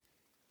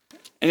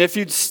And if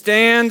you'd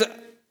stand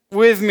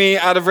with me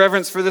out of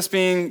reverence for this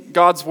being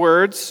God's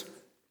words,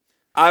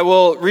 I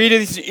will read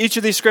each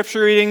of these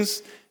scripture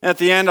readings, and at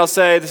the end I'll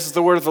say, this is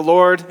the word of the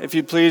Lord. If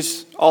you'd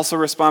please also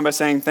respond by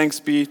saying, thanks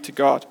be to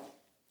God.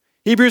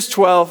 Hebrews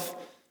 12,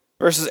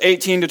 verses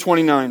 18 to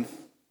 29.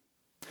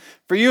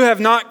 For you have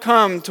not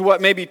come to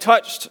what may be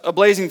touched, a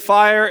blazing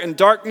fire and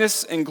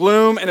darkness and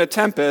gloom and a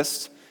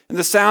tempest, and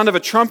the sound of a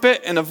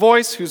trumpet and a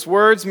voice whose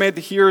words made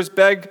the hearers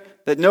beg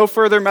that no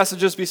further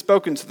messages be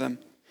spoken to them.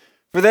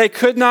 For they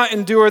could not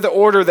endure the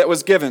order that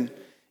was given.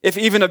 If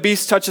even a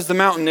beast touches the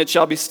mountain, it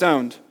shall be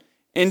stoned.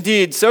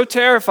 Indeed, so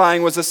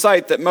terrifying was the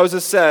sight that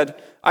Moses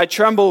said, I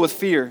tremble with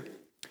fear.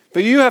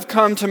 But you have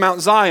come to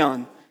Mount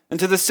Zion, and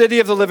to the city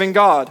of the living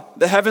God,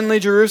 the heavenly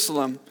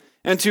Jerusalem,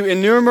 and to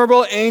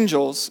innumerable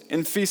angels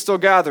in festal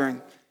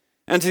gathering,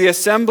 and to the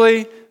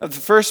assembly of the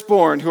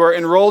firstborn who are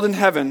enrolled in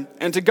heaven,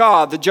 and to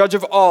God, the judge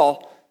of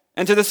all,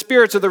 and to the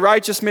spirits of the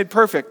righteous made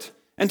perfect,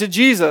 and to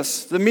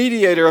Jesus, the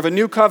mediator of a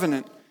new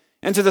covenant,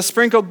 and to the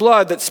sprinkled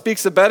blood that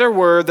speaks a better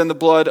word than the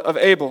blood of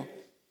Abel.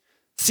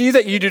 See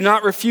that you do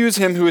not refuse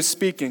him who is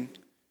speaking.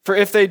 For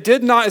if they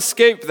did not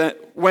escape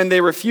when they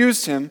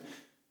refused him,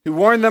 who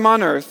warned them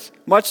on earth,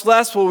 much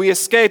less will we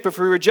escape if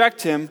we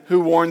reject him who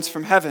warns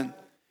from heaven.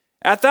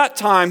 At that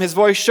time his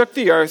voice shook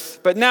the earth,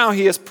 but now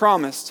he has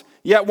promised,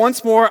 yet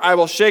once more I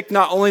will shake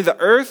not only the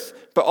earth,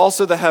 but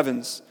also the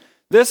heavens.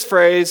 This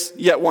phrase,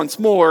 yet once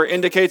more,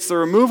 indicates the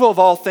removal of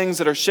all things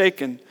that are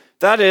shaken,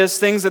 that is,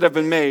 things that have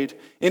been made,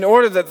 in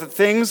order that the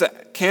things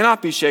that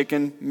cannot be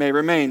shaken may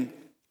remain.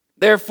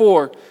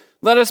 Therefore,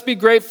 let us be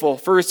grateful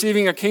for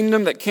receiving a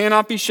kingdom that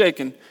cannot be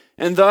shaken,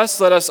 and thus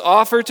let us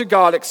offer to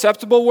God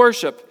acceptable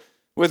worship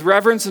with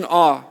reverence and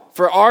awe,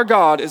 for our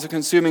God is a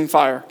consuming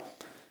fire.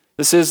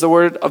 This is the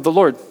word of the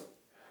Lord.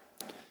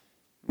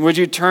 Would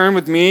you turn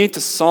with me to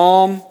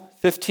Psalm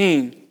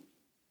 15?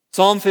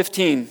 Psalm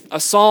 15, a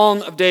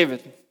psalm of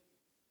David.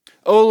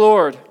 O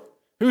Lord,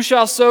 who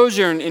shall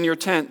sojourn in your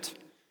tent?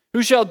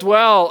 Who shall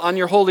dwell on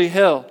your holy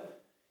hill?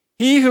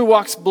 He who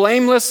walks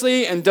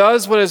blamelessly and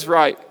does what is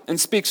right and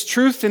speaks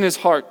truth in his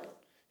heart,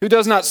 who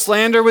does not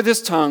slander with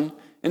his tongue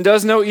and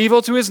does no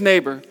evil to his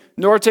neighbor,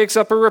 nor takes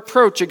up a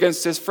reproach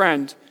against his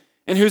friend,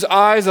 in whose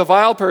eyes a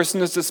vile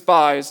person is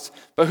despised,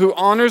 but who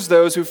honors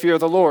those who fear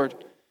the Lord,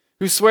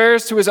 who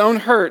swears to his own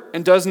hurt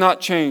and does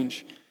not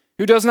change,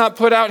 who does not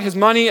put out his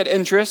money at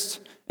interest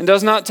and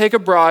does not take a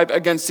bribe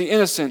against the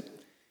innocent.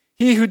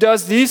 He who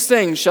does these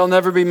things shall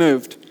never be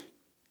moved.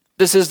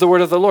 This is the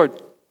word of the Lord.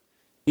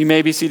 You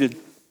may be seated.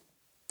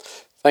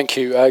 Thank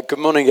you. Good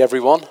morning,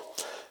 everyone.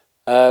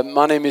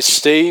 My name is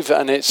Steve,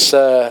 and it's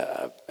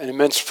an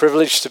immense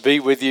privilege to be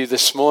with you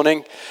this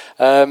morning.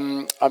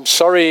 I'm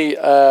sorry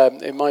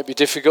it might be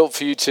difficult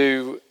for you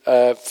to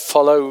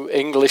follow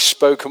English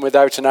spoken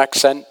without an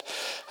accent,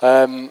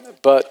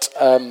 but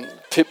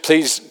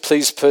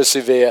please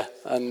persevere,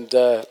 and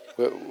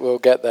we'll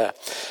get there.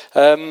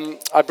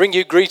 I bring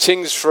you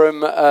greetings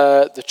from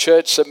the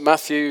church that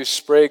Matthew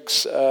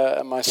Spriggs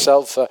and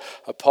myself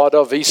are part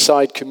of,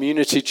 Eastside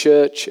Community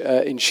Church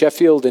in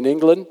Sheffield in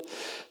England.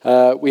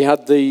 We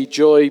had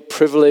the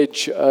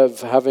privilege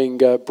of having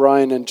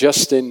Brian and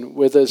Justin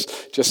with us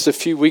just a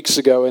few weeks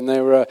ago, and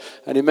they were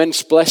an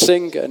immense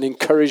blessing, an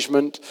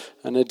encouragement,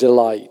 and a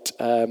delight.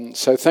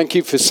 So thank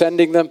you for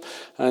sending them,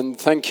 and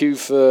thank you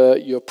for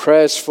your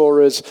prayers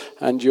for us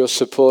and your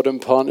support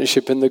and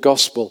partnership in the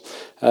gospel.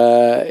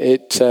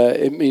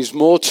 It means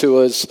more to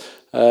us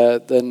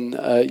than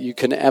you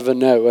can ever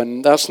know.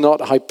 And that's not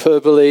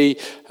hyperbole.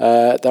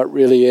 That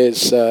really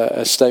is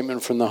a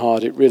statement from the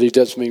heart. It really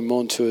does mean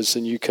more to us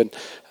than you can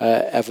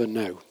ever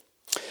know.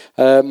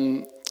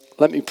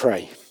 Let me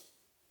pray.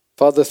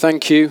 Father,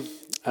 thank you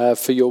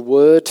for your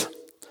word.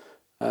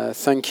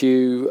 Thank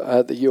you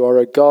that you are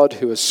a God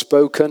who has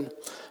spoken,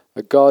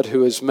 a God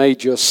who has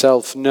made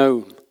yourself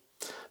known,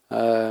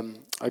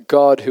 a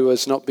God who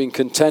has not been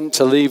content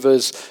to leave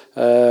us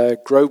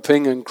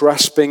groping and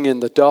grasping in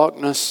the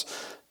darkness,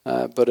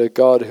 but a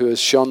God who has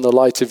shone the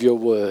light of your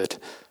word.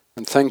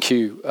 And thank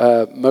you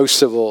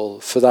most of all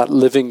for that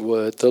living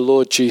word, the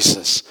Lord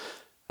Jesus.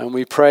 And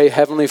we pray,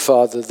 Heavenly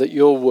Father, that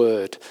your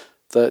word,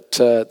 that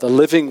the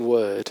living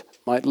word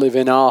might live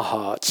in our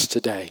hearts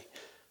today,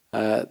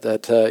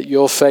 that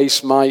your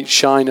face might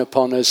shine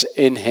upon us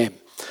in him,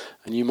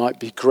 and you might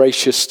be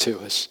gracious to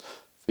us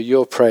for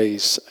your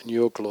praise and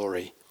your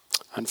glory.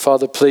 And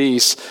Father,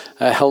 please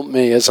help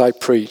me as I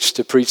preach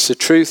to preach the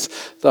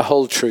truth, the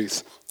whole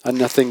truth, and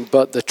nothing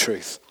but the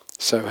truth.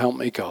 So help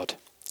me, God.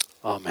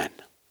 Amen.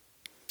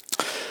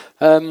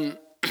 In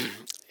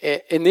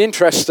the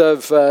interest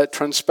of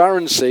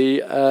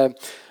transparency,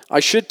 I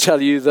should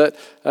tell you that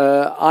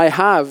I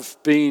have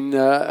been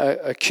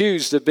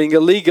accused of being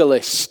a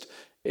legalist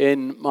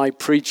in my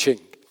preaching.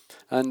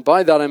 And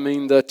by that I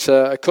mean that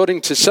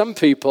according to some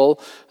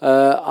people,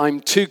 I'm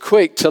too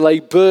quick to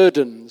lay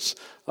burdens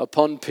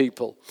upon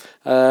people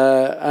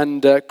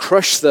and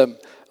crush them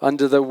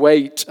under the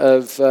weight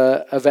of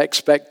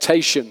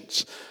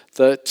expectations.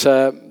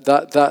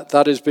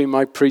 That has been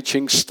my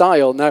preaching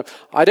style. Now,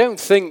 I don't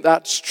think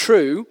that's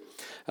true.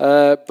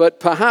 But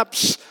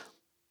perhaps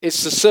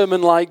it's a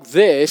sermon like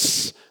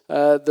this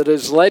that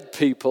has led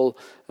people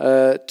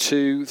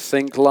to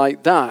think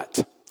like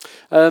that.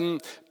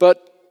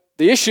 But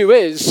the issue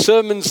is,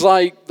 sermons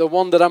like the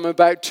one that I'm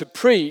about to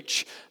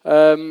preach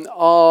can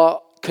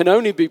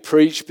only be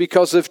preached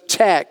because of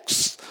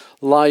texts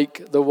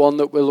like the one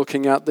that we're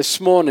looking at this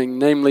morning,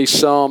 namely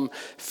Psalm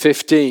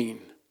 15.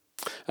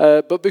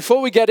 But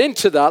before we get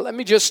into that, let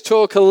me just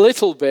talk a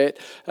little bit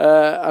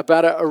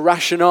about a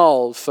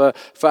rationale for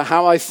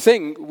how I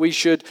think we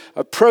should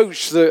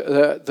approach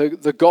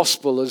the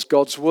gospel as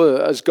God's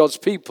word, as God's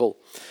people.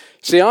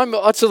 See, I'm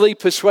utterly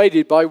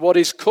persuaded by what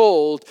is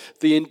called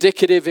the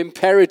indicative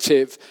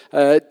imperative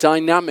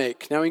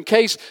dynamic. Now, in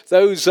case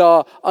those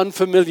are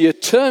unfamiliar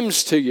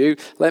terms to you,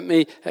 let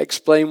me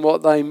explain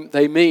what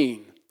they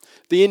mean.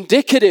 The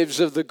indicatives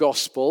of the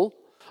gospel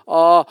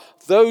are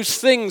those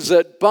things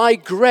that by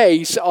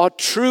grace are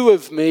true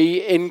of me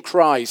in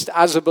Christ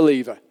as a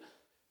believer.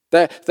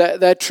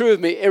 They're true of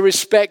me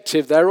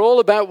irrespective. They're all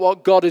about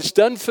what God has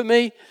done for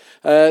me.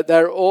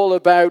 They're all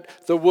about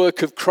the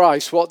work of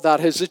Christ, what that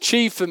has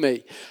achieved for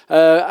me.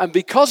 And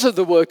because of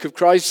the work of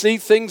Christ,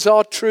 these things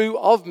are true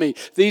of me.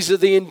 These are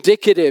the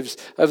indicatives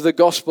of the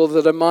gospel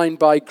that are mine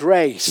by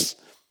grace.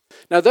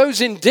 Now, those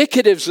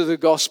indicatives of the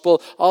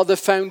gospel are the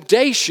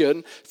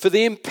foundation for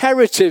the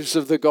imperatives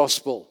of the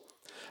gospel.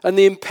 And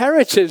the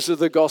imperatives of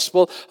the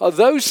gospel are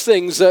those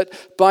things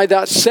that by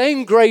that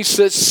same grace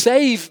that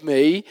saved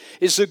me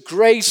is a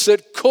grace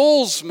that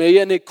calls me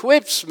and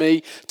equips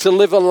me to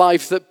live a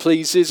life that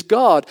pleases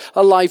God,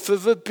 a life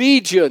of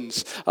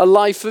obedience, a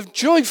life of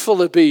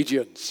joyful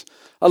obedience,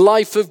 a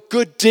life of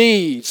good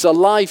deeds, a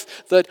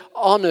life that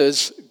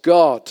honors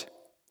God.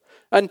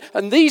 And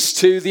these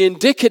two, the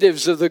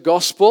indicatives of the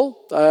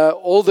gospel,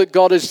 all that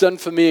God has done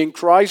for me in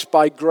Christ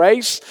by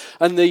grace,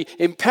 and the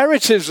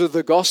imperatives of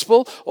the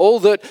gospel, all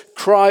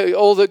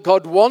that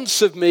God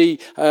wants of me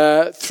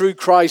through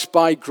Christ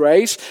by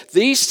grace,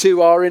 these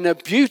two are in a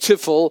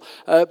beautiful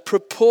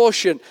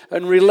proportion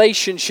and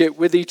relationship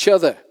with each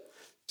other.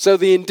 So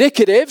the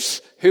indicatives,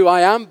 who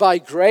I am by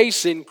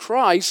grace in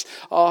Christ,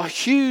 are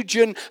huge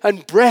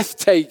and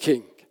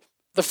breathtaking.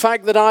 The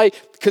fact that I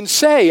can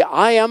say,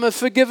 I am a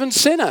forgiven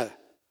sinner.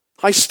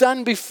 I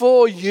stand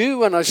before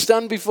you and I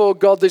stand before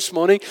God this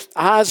morning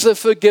as a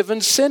forgiven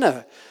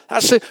sinner.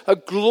 That's a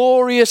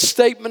glorious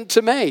statement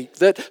to make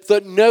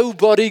that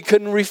nobody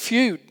can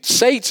refute.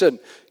 Satan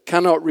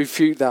cannot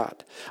refute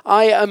that.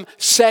 I am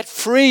set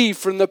free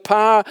from the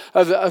power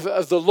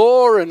of the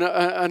law and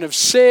of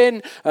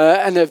sin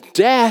and of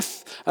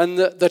death and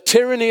the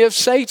tyranny of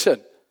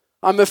Satan.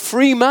 I'm a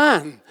free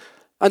man,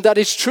 and that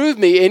is true of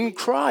me in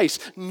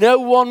Christ. No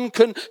one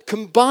can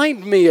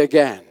bind me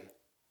again.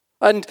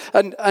 And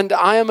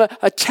I am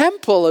a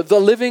temple of the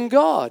living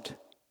God,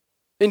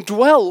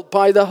 indwelt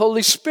by the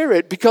Holy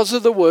Spirit because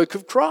of the work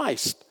of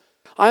Christ.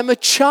 I am a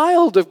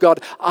child of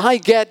God. I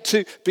get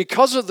to,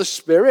 because of the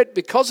Spirit,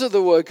 because of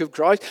the work of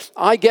Christ,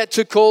 I get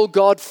to call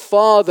God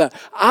Father,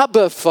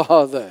 Abba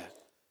Father.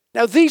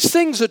 Now these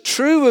things are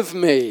true of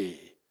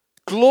me,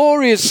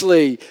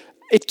 gloriously,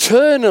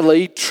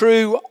 eternally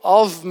true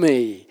of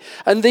me.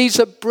 And these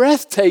are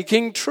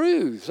breathtaking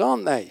truths,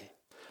 aren't they?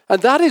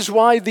 And that is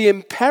why the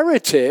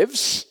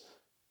imperatives,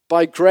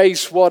 by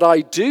grace, what I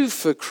do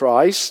for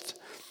Christ,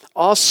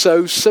 are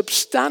so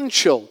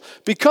substantial.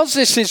 Because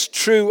this is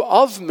true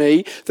of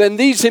me, then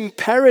these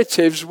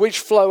imperatives which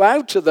flow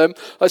out of them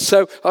are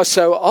so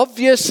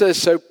obvious, they're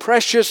so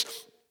precious,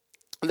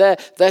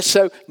 they're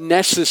so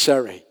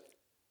necessary.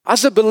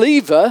 As a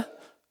believer,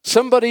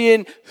 somebody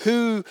in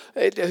who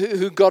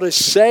got us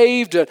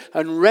saved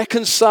and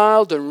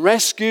reconciled and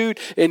rescued,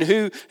 in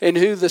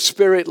who the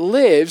Spirit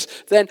lives,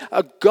 then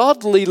a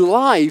godly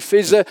life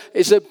is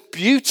a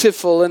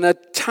beautiful and a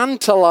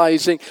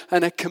tantalizing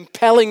and a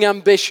compelling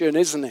ambition,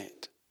 isn't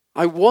it?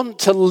 I want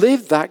to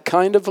live that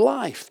kind of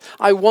life.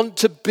 I want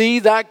to be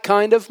that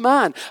kind of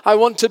man. I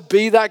want to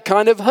be that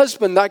kind of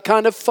husband, that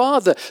kind of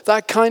father,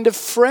 that kind of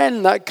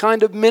friend, that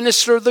kind of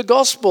minister of the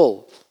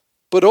gospel.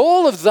 But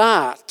all of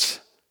that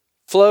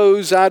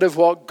flows out of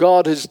what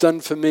God has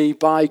done for me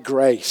by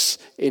grace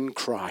in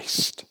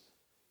Christ.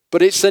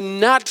 But it's a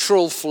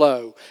natural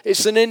flow.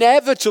 It's an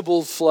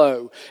inevitable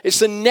flow.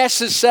 It's a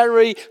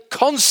necessary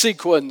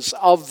consequence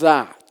of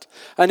that.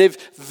 And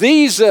if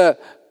these are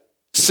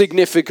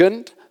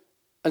significant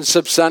and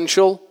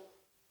substantial,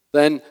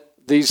 then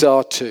these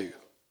are too.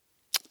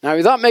 Now,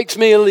 if that makes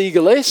me a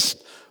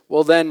legalist,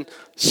 well then,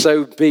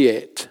 so be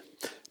it.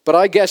 But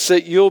I guess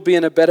that you'll be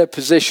in a better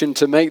position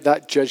to make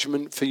that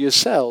judgment for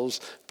yourselves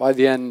by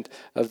the end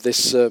of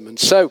this sermon.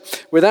 So,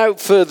 without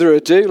further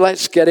ado,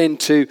 let's get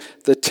into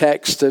the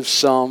text of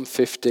Psalm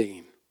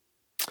 15.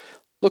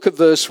 Look at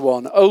verse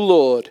 1. O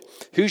Lord,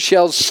 who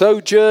shall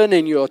sojourn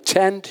in your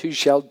tent? Who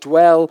shall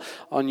dwell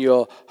on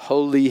your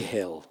holy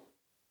hill?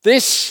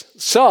 This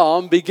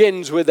psalm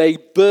begins with a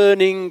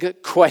burning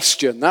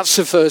question. That's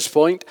the first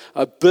point,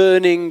 a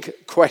burning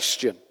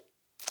question.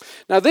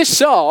 Now, this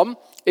psalm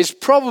is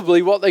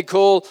probably what they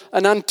call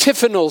an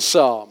antiphonal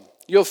psalm.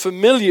 You're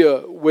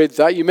familiar with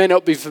that. You may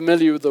not be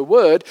familiar with the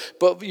word,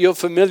 but you're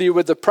familiar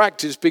with the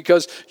practice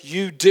because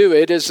you do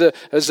it as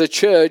a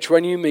church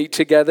when you meet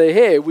together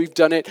here. We've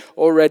done it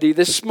already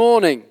this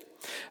morning.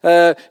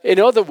 In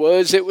other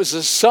words, it was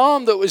a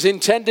psalm that was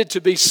intended to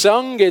be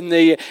sung in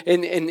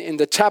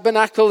the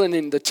tabernacle and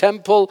in the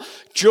temple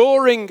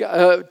during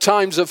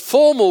times of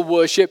formal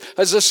worship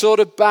as a sort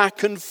of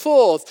back and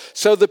forth.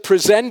 So the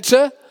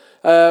presenter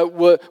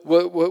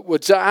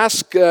would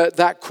ask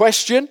that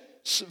question,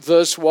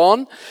 verse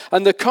 1,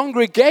 and the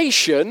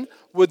congregation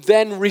would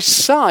then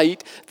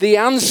recite the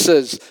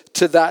answers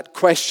to that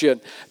question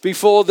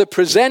before the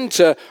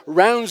presenter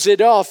rounds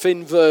it off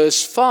in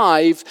verse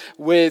 5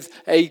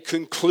 with a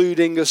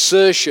concluding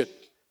assertion.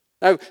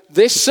 Now,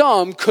 this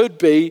psalm could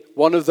be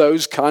one of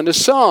those kind of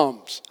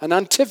psalms, an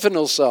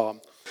antiphonal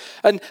psalm.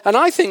 And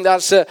I think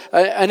that's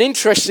an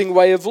interesting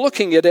way of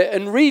looking at it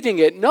and reading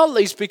it, not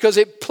least because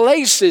it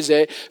places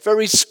it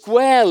very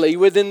squarely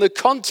within the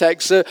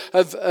context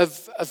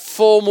of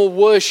formal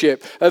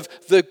worship, of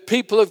the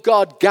people of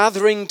God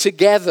gathering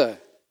together.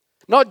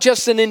 Not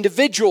just an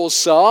individual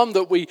psalm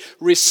that we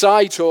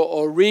recite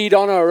or read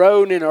on our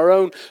own in our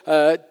own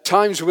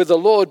times with the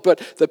Lord,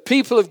 but the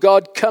people of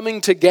God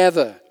coming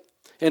together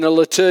in a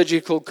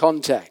liturgical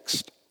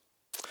context.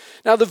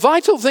 Now, the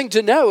vital thing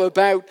to know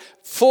about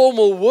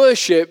formal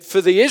worship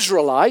for the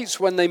Israelites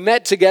when they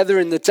met together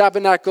in the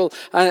tabernacle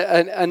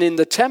and in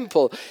the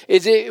temple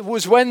is it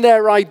was when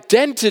their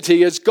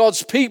identity as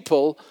God's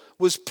people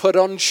was put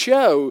on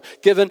show,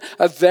 given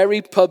a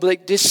very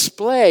public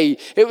display.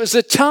 It was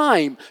a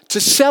time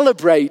to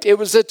celebrate. It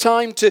was a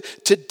time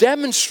to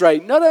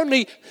demonstrate not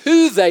only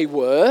who they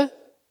were,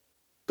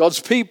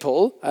 God's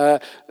people,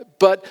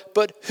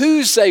 but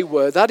whose they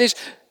were.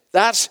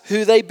 That's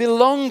who they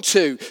belong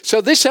to. So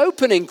this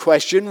opening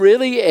question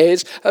really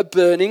is a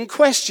burning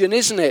question,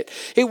 isn't it?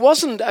 It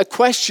wasn't a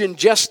question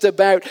just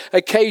about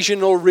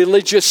occasional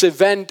religious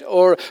event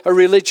or a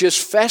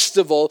religious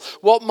festival,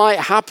 what might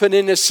happen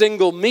in a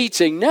single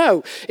meeting.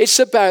 No, it's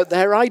about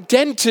their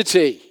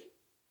identity.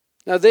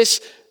 Now this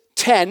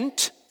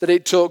tent that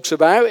it talks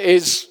about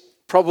is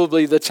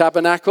probably the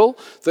tabernacle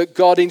that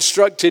God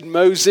instructed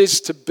Moses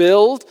to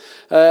build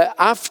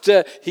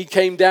after he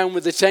came down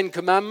with the Ten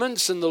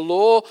Commandments and the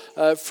law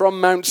from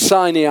Mount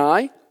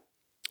Sinai.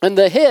 And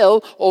the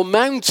hill or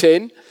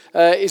mountain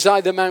is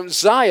either Mount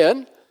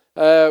Zion,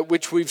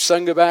 which we've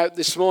sung about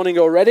this morning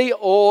already,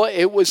 or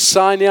it was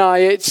Sinai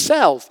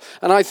itself.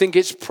 And I think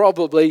it's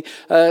probably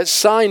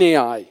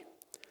Sinai.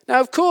 Now,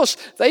 of course,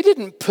 they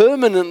didn't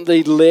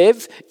permanently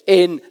live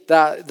in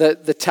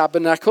the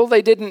tabernacle.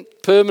 They didn't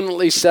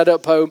permanently set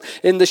up home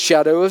in the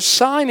shadow of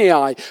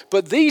Sinai.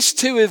 But these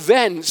two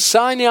events,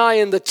 Sinai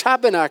and the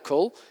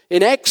tabernacle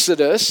in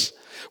Exodus,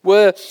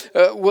 were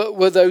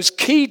those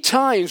key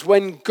times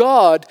when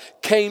God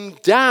came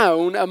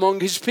down among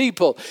his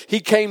people. He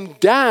came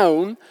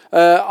down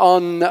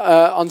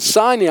on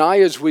Sinai,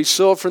 as we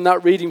saw from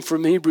that reading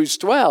from Hebrews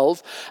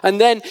 12, and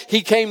then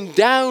he came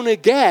down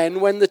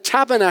again when the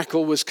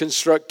tabernacle was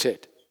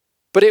constructed.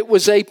 But it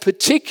was a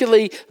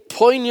particularly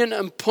poignant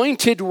and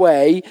pointed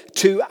way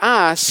to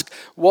ask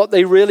what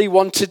they really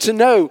wanted to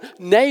know,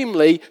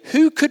 namely,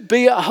 who could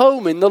be at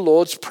home in the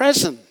Lord's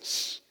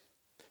presence?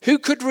 Who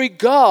could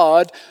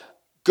regard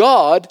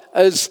God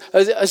as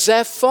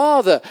their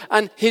father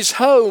and his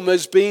home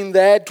as being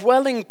their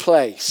dwelling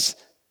place?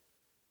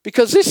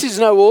 Because this is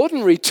no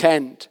ordinary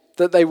tent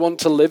that they want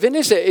to live in,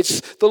 is it? It's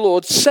the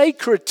Lord's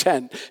sacred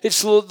tent.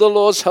 It's the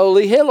Lord's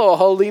holy hill or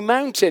holy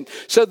mountain.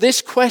 So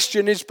this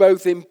question is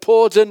both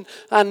important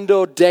and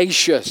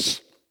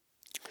audacious.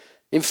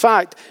 In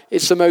fact,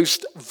 it's the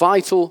most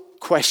vital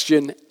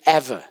question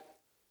ever.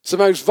 It's the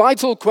most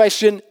vital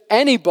question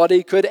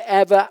anybody could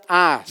ever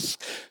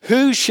ask.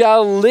 Who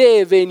shall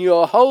live in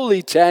your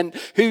holy tent?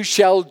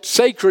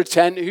 Sacred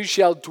tent? Who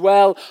shall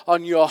dwell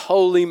on your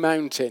holy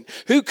mountain?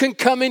 Who can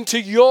come into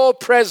your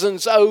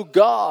presence, O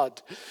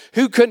God?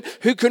 Who can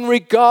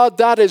regard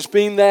that as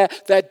being their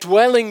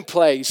dwelling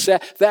place,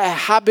 their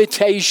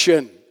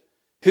habitation?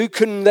 Who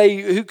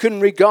can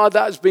regard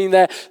that as being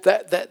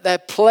their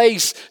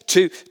place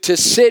to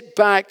sit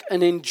back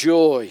and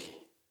enjoy?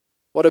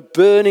 What a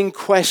burning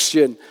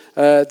question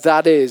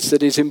that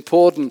is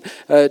important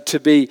to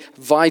be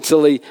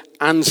vitally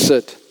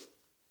answered.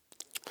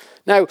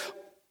 Now,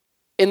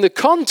 in the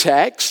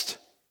context,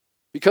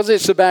 because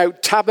it's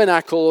about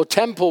tabernacle or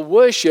temple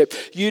worship,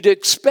 you'd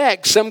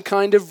expect some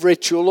kind of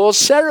ritual or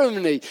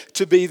ceremony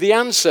to be the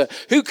answer.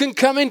 Who can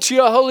come into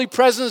your holy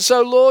presence,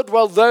 O Lord?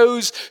 Well,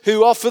 those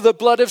who offer the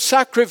blood of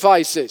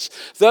sacrifices,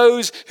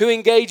 those who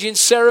engage in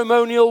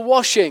ceremonial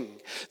washing,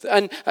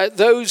 and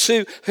those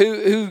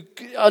who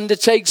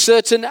undertake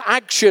certain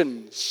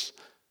actions.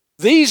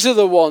 These are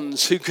the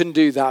ones who can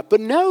do that. But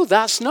no,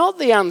 that's not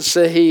the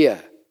answer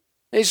here.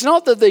 It's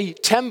not that the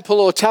temple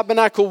or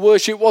tabernacle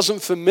worship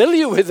wasn't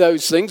familiar with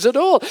those things at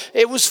all.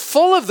 It was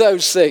full of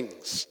those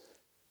things.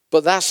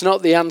 But that's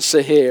not the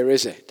answer here,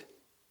 is it?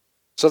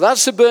 So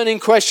that's the burning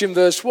question,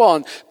 verse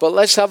 1. But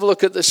let's have a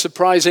look at the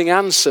surprising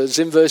answers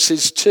in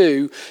verses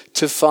 2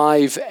 to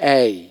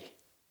 5a.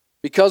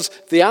 Because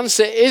the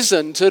answer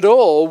isn't at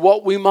all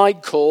what we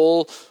might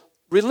call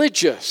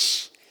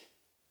religious.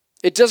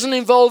 It doesn't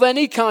involve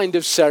any kind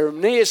of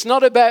ceremony. It's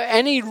not about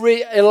any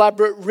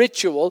elaborate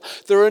ritual.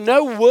 There are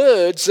no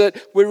words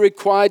that we're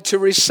required to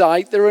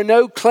recite. There are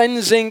no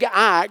cleansing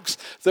acts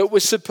that we're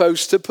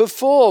supposed to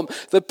perform.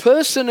 The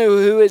person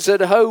who is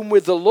at home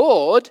with the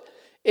Lord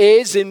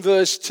is, in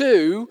verse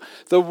 2,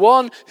 the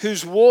one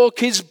whose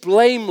walk is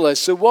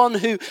blameless, the one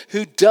who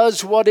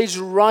does what is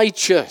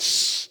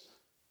righteous.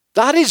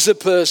 That is the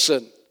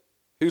person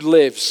who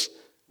lives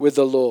with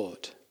the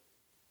Lord.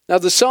 Now,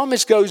 the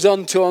psalmist goes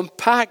on to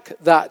unpack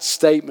that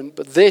statement,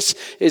 but this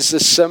is the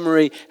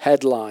summary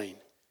headline.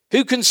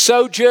 Who can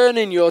sojourn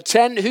in your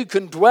tent? Who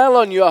can dwell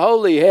on your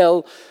holy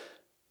hill?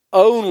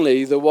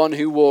 Only the one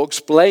who walks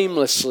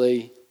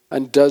blamelessly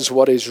and does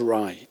what is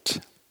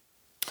right.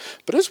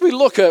 But as we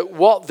look at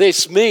what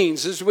this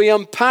means, as we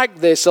unpack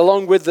this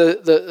along with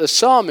the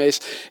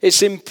psalmist,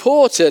 it's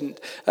important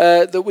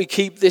that we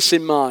keep this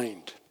in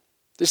mind.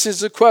 This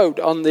is a quote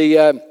on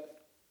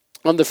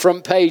the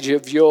front page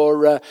of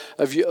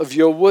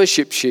your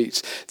worship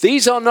sheets.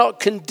 These are not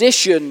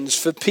conditions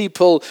for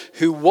people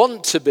who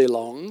want to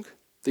belong,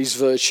 these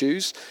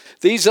virtues.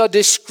 These are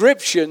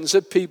descriptions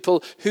of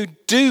people who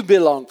do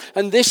belong.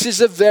 And this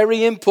is a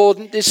very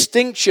important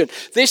distinction.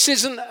 This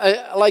isn't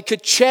like a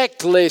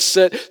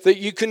checklist that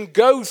you can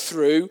go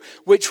through,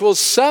 which will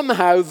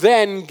somehow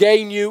then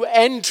gain you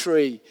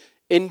entry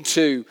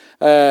into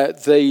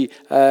the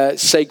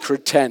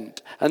sacred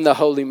tent and the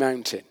holy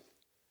mountain.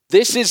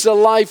 This is the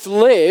life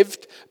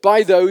lived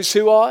by those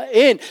who are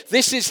in.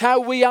 This is how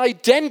we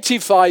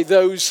identify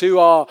those who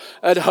are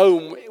at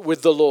home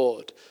with the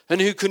Lord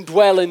and who can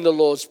dwell in the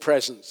Lord's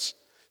presence.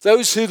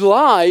 Those whose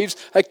lives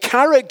are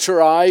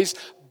characterized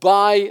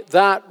by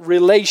that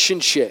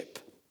relationship.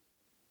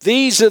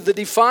 These are the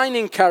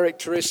defining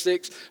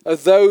characteristics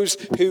of those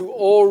who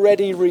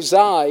already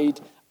reside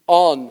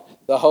on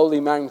the holy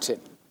mountain.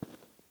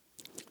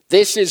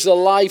 This is the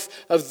life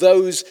of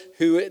those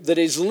that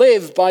is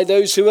lived by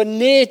those who are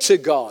near to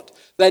God.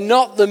 They're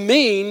not the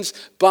means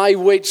by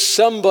which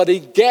somebody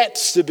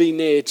gets to be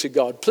near to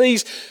God.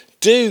 Please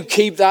do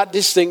keep that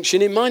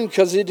distinction in mind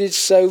because it is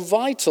so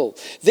vital.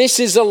 This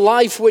is a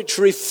life which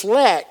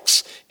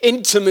reflects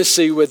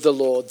intimacy with the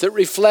Lord, that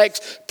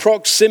reflects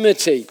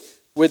proximity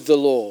with the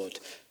Lord.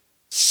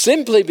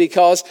 Simply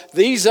because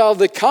these are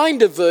the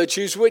kind of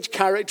virtues which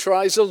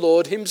characterize the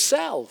Lord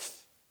himself.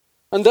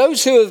 And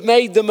those who have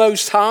made the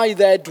Most High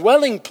their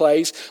dwelling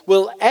place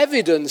will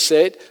evidence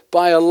it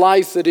by a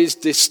life that is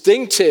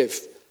distinctive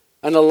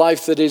and a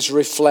life that is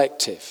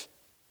reflective.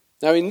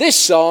 Now in this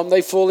psalm,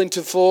 they fall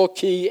into 4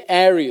 key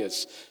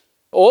areas,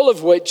 all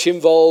of which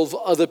involve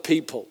other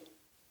people.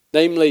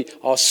 Namely,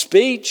 our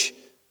speech,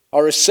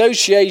 our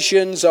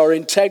associations, our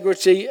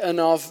integrity, and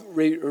our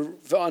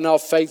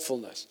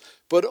faithfulness.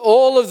 But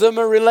all of them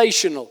are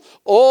relational.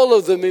 All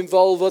of them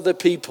involve other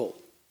people.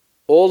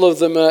 All of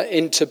them are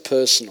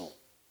interpersonal.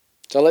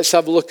 So let's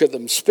have a look at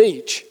them.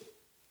 Speech.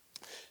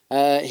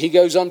 He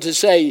goes on to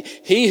say,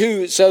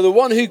 the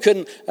one who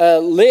can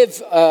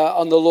live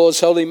on the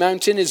Lord's holy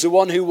mountain is the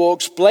one who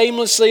walks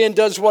blamelessly and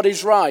does what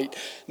is right.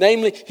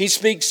 Namely, he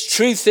speaks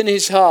truth in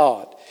his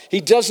heart.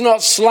 He does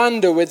not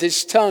slander with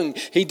his tongue.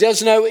 He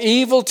does no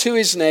evil to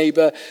his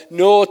neighbor,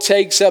 nor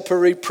takes up a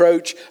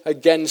reproach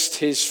against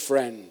his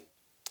friend.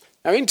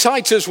 Now in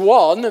Titus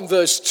 1 and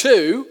verse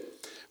 2,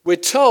 we're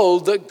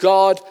told that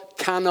God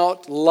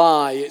cannot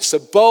lie. It's a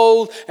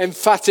bold,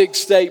 emphatic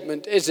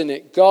statement, isn't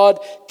it? God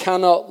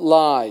cannot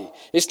lie.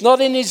 It's not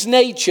in his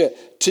nature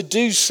to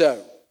do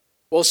so.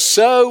 Well,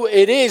 so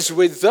it is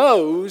with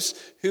those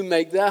who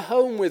make their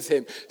home with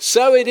him.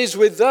 So it is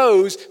with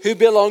those who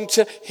belong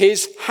to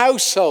his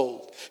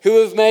household,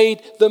 who have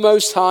made the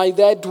Most High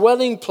their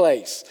dwelling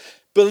place.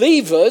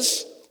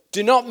 Believers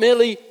do not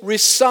merely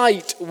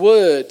recite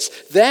words.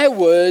 Their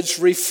words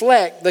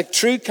reflect the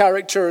true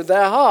character of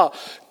their heart.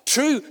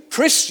 True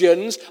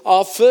Christians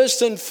are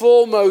first and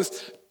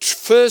foremost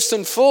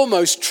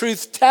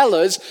truth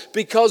tellers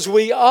because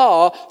we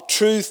are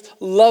truth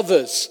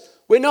lovers.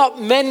 We're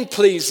not men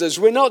pleasers.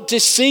 We're not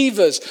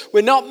deceivers.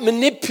 We're not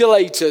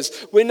manipulators.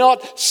 We're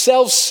not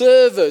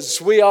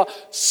self-servers. We are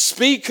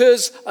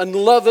speakers and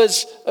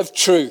lovers of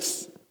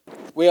truth.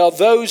 We are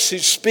those who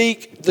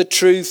speak the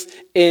truth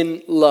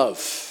in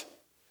love.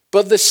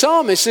 But the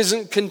psalmist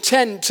isn't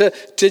content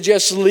to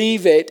just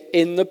leave it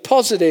in the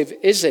positive,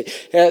 is he?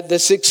 The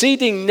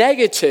succeeding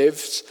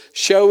negatives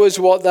show us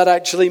what that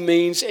actually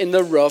means in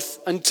the rough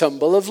and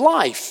tumble of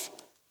life.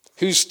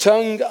 Whose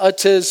tongue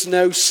utters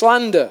no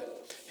slander,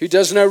 who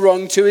does no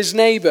wrong to his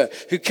neighbor,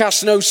 who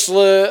casts no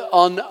slur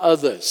on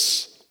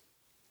others.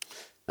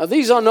 Now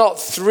these are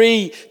not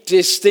three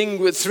foci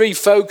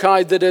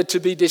that are to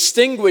be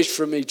distinguished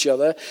from each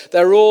other.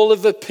 They're all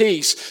of a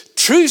piece.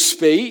 True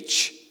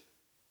speech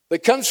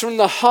that comes from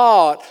the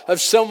heart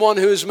of someone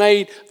who has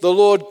made the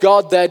Lord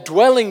God their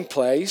dwelling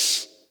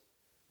place,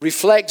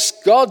 reflects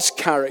God's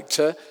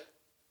character,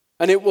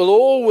 and it will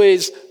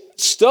always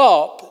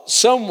stop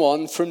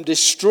someone from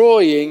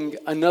destroying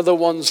another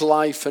one's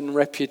life and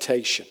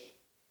reputation.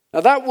 Now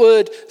that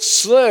word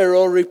slur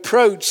or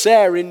reproach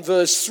there in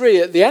verse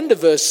 3, at the end of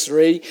verse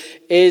 3,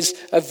 is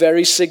a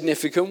very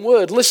significant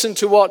word. Listen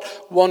to what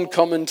one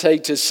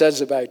commentator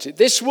says about it.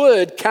 This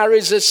word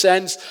carries a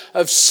sense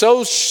of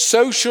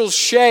social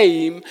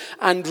shame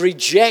and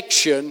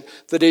rejection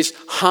that is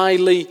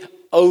highly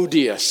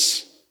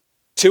odious.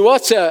 To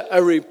utter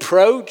a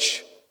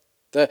reproach,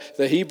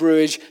 the Hebrew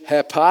is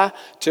hepah,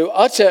 to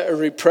utter a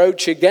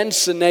reproach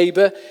against the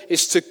neighbor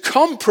is to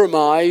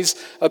compromise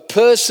a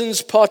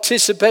person's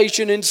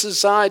participation in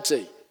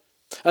society,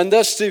 and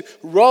thus to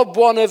rob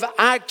one of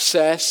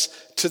access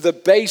to the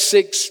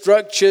basic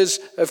structures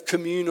of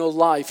communal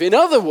life. In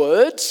other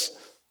words,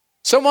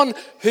 someone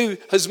who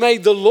has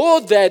made the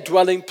Lord their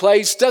dwelling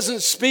place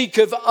doesn't speak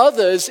of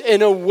others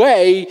in a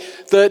way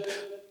that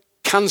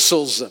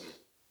cancels them.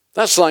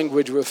 That's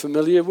language we're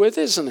familiar with,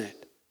 isn't it?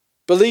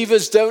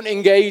 Believers don't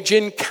engage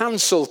in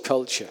cancel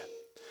culture.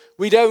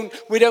 We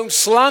don't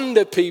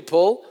slander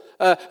people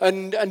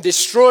and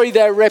destroy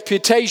their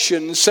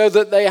reputation so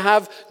that they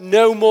have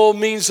no more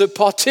means of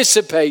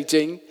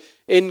participating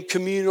in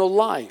communal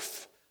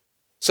life.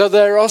 So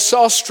they're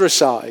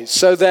ostracized.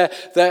 So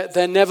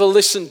they're never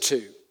listened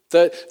to.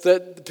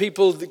 That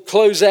people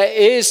close their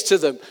ears to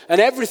them,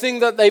 and everything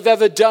that they've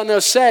ever done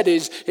or said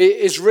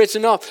is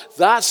written off.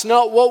 That's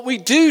not what we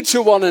do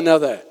to one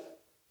another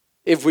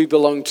if we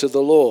belong to the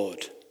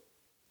Lord.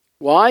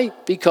 Why?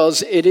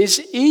 Because it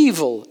is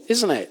evil,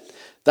 isn't it?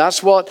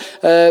 That's what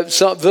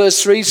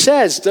verse 3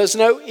 says. Does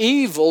no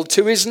evil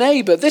to his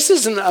neighbor. This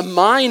isn't a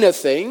minor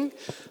thing.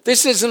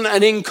 This isn't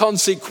an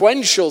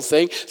inconsequential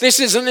thing. This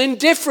is an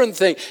indifferent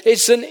thing.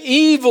 It's an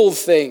evil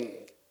thing.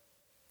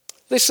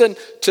 Listen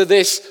to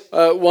this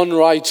one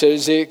writer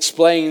as he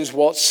explains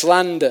what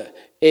slander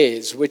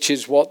is, which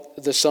is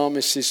what the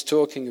psalmist is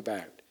talking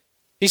about.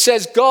 He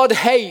says, God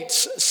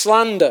hates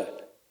slander.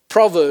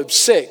 Proverbs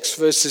 6,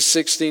 verses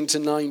 16 to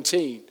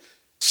 19.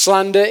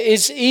 Slander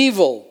is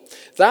evil.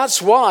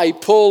 That's why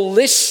Paul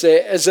lists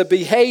it as a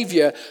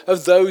behavior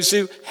of those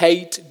who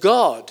hate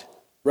God.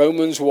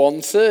 Romans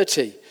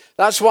 1:30.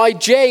 That's why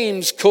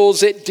James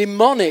calls it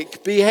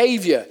demonic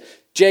behavior.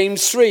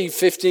 James 3,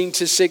 15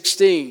 to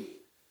 16.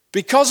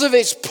 Because of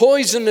its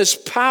poisonous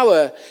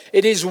power,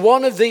 it is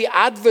one of the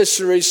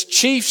adversary's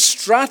chief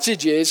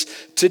strategies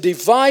to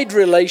divide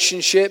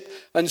relationship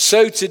and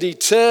so to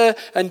deter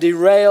and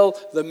derail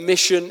the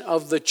mission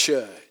of the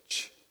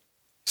church.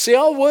 See,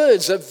 our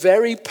words are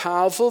very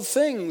powerful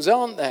things,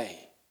 aren't they?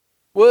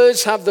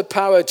 Words have the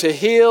power to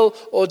heal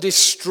or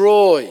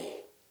destroy.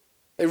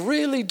 They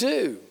really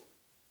do.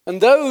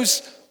 And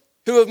those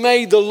who have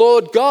made the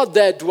Lord God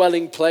their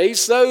dwelling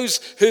place, those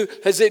who,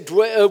 as it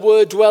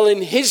were, dwell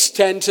in his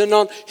tent and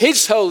on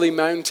his holy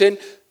mountain,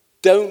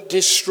 don't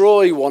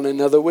destroy one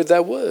another with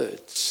their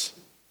words.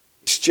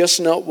 It's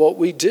just not what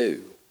we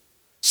do.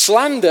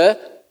 Slander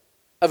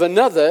of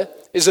another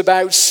is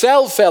about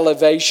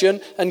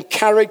self-elevation and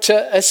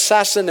character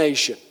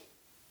assassination.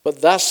 But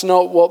that's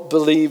not what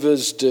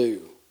believers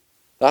do.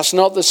 That's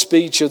not the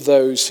speech of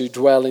those who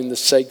dwell in the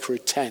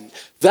sacred tent.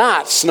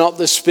 That's not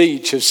the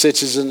speech of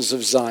citizens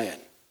of Zion.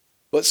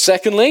 But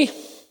secondly,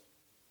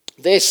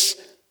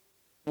 this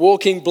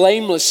walking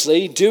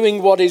blamelessly,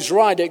 doing what is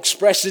right,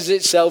 expresses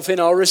itself in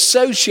our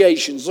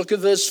associations. Look at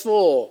verse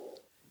 4.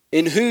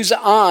 In whose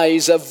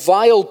eyes a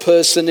vile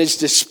person is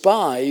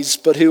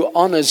despised, but who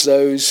honors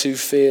those who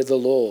fear the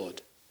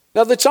Lord.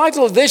 Now, the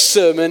title of this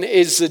sermon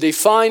is The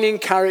Defining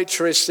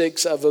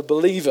Characteristics of a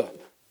Believer.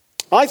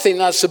 I think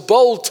that's a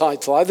bold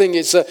title. I think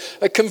it's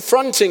a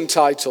confronting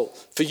title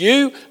for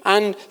you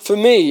and for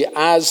me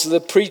as the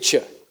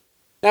preacher.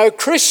 Now, a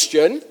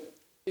Christian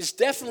is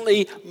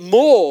definitely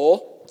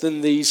more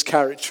than these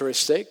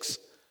characteristics,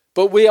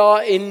 but we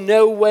are in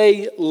no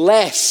way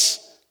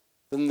less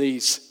than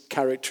these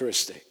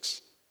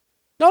characteristics.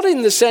 Not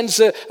in the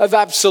sense of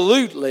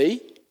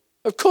absolutely.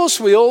 Of course,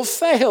 we all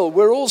fail.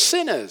 We're all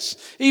sinners.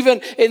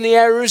 Even in the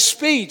area of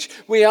speech,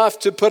 we have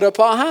to put up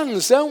our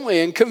hands, don't we,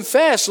 and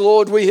confess,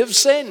 Lord, we have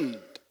sinned.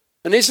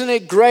 And isn't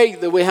it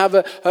great that we have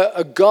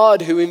a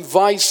God who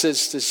invites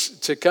us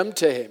to come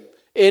to him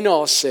in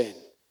our sin,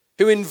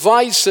 who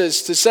invites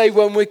us to say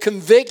when we're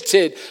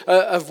convicted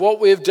of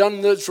what we have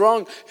done that's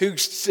wrong, who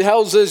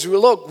tells us,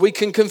 look, we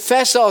can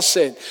confess our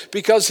sin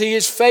because he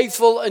is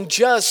faithful and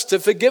just to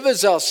forgive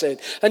us our sin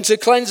and to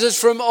cleanse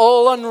us from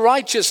all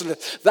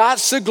unrighteousness.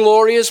 That's the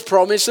glorious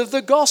promise of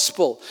the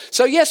gospel.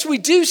 So yes, we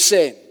do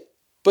sin.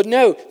 But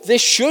no,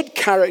 this should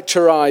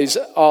characterize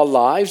our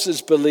lives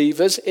as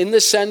believers in the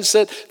sense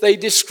that they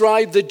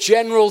describe the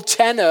general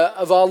tenor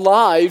of our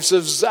lives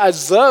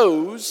as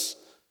those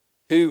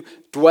who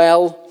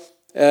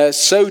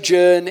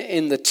sojourn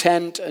in the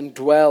tent and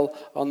dwell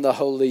on the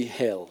holy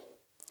hill.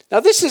 Now,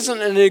 this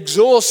isn't an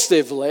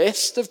exhaustive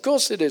list. Of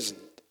course it isn't.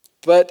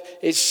 But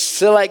its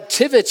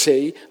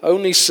selectivity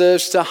only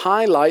serves to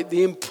highlight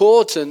the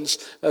importance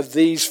of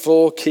these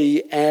four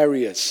key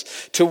areas.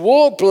 To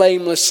walk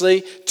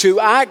blamelessly,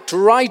 to act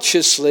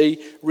righteously,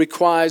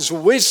 requires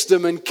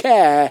wisdom and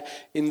care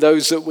in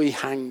those that we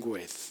hang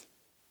with.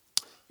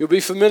 You'll be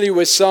familiar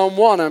with Psalm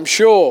 1, I'm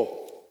sure.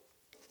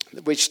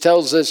 which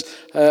tells us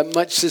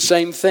much the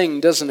same thing,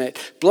 doesn't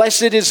it?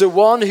 Blessed is the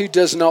one who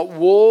does not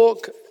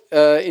walk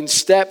in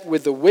step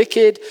with the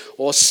wicked,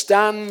 or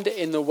stand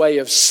in the way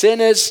of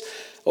sinners,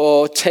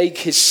 or take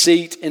his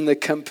seat in the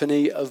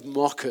company of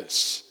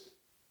mockers.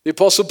 The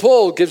Apostle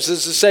Paul gives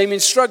us the same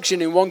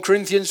instruction in 1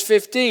 Corinthians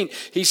 15.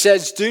 He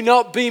says, do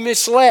not be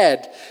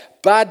misled.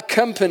 Bad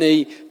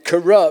company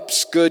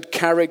corrupts good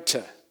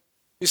character.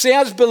 You see,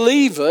 as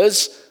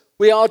believers,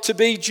 we are to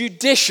be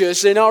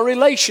judicious in our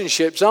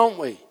relationships, aren't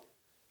we?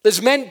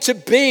 There's meant to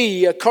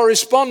be a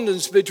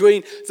correspondence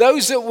between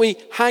those that we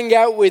hang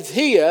out with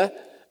here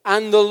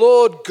and the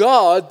Lord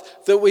God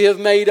that we have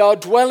made our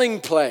dwelling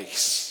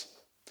place.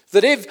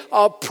 That if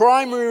our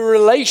primary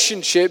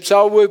relationships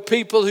are with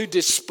people who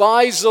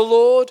despise the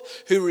Lord,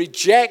 who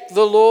reject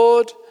the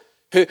Lord,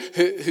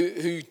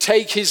 who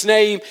take his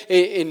name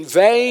in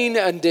vain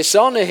and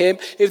dishonor him,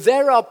 if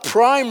they're our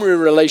primary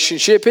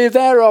relationship, if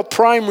they're our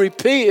primary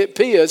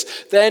peers,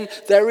 then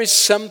there is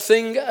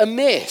something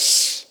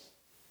amiss.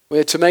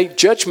 We're to make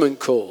judgment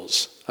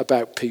calls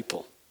about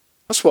people.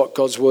 That's what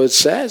God's word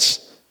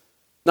says.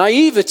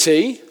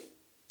 Naivety,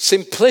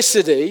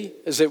 simplicity,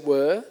 as it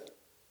were,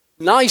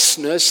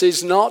 niceness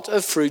is not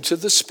a fruit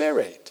of the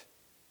Spirit.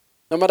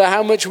 No matter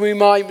how much we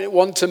might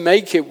want to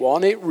make it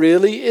one, it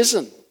really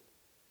isn't.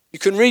 You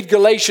can read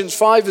Galatians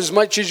 5 as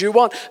much as you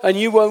want, and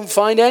you won't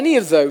find any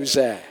of those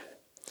there.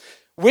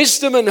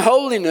 Wisdom and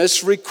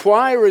holiness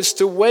require us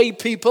to weigh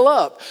people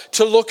up,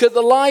 to look at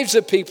the lives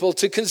of people,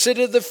 to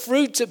consider the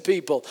fruit of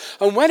people.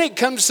 And when it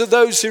comes to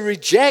those who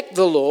reject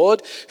the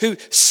Lord, who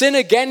sin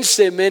against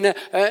him in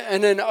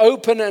an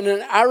open and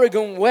an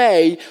arrogant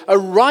way, a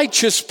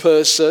righteous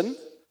person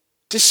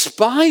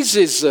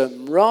despises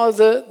them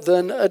rather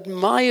than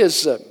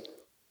admires them.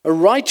 A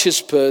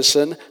righteous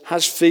person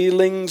has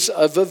feelings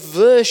of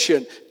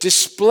aversion,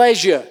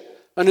 displeasure,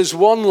 and as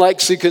one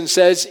lexicon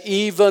says,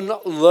 even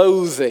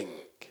loathing.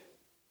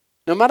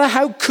 No matter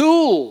how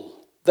cool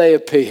they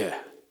appear.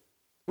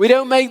 We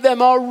don't make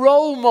them our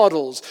role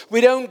models.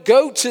 We don't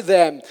go to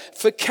them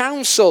for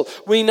counsel.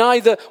 We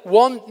neither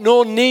want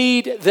nor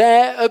need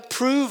their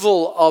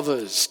approval of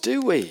us,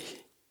 do we?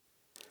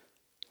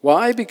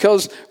 Why?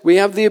 Because we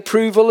have the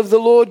approval of the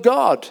Lord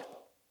God,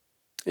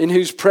 in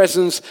whose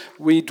presence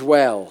we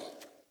dwell.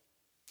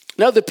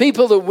 Now, the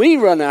people that we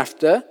run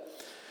after,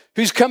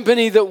 whose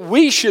company that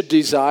we should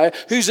desire,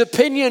 whose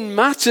opinion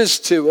matters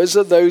to us,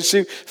 are those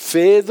who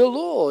fear the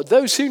Lord,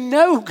 those who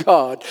know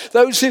God,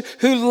 those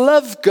who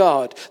love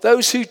God,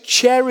 those who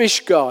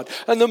cherish God.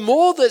 And the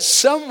more that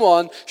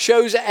someone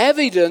shows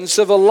evidence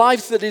of a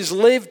life that is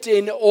lived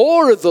in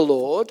awe of the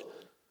Lord,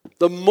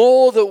 the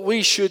more that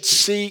we should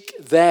seek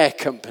their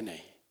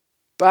company.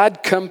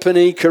 Bad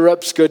company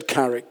corrupts good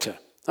character.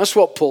 That's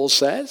what Paul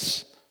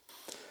says.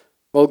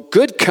 Well,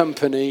 good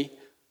company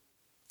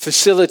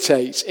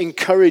facilitates,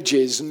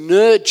 encourages,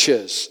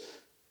 nurtures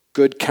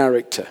good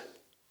character.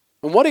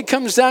 And what it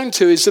comes down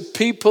to is the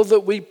people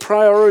that we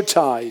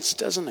prioritize,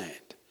 doesn't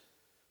it?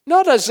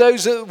 Not as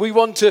those that we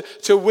want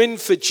to win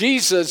for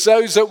Jesus,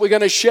 those that we're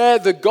going to share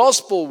the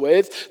gospel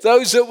with,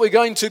 those that we're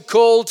going to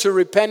call to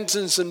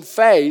repentance and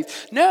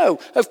faith. No,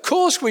 of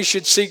course we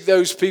should seek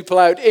those people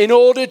out in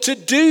order to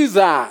do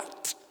that.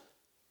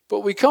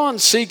 But we can't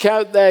seek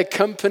out their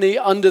company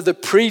under the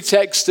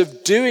pretext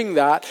of doing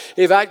that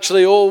if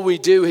actually all we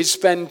do is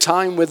spend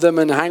time with them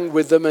and hang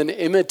with them and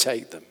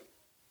imitate them.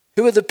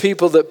 Who are the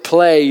people that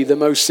play the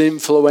most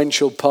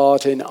influential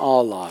part in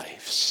our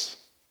lives?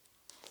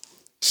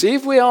 See,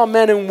 if we are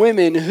men and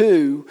women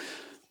who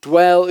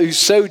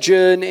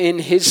sojourn in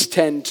his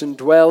tent and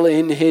dwell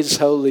in his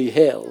holy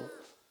hill,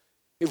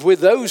 if we're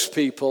those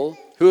people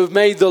who have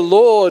made the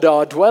Lord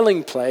our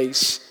dwelling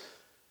place,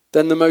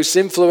 then the most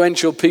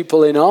influential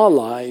people in our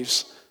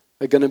lives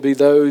are going to be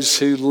those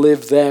who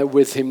live there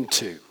with him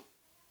too.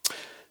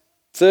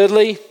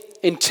 Thirdly,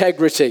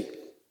 integrity.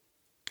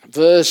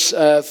 Verse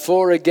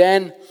 4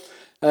 again,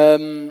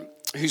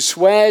 who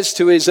swears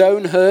to his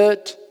own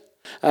hurt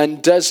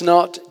and does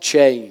not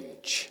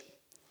change.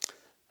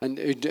 And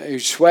who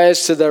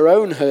swears to their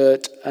own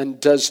hurt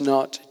and does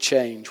not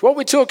change. What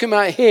we're talking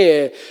about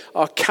here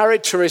are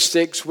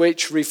characteristics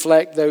which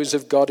reflect those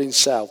of God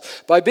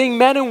himself. By being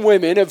men and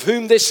women of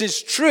whom this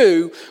is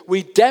true,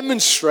 we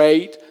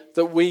demonstrate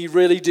that we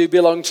really do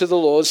belong to the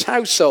Lord's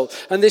household.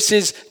 And this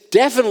is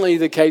definitely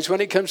the case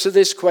when it comes to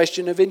this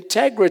question of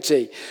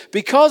integrity.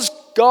 Because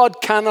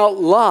God cannot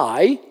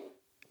lie,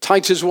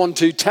 Titus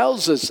 1:2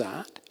 tells us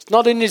that, it's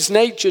not in his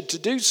nature to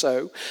do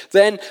so,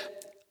 then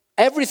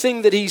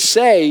everything that he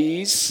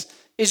says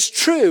is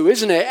true,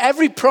 isn't it?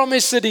 Every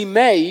promise that he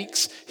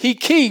makes, he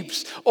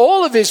keeps.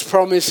 All of his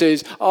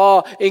promises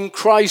are in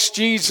Christ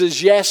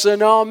Jesus, yes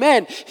and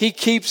amen. He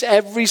keeps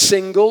every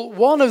single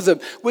one of them,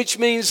 which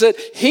means that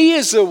he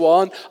is the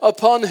one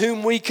upon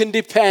whom we can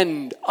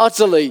depend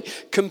utterly,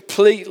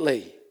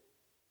 completely.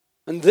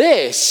 And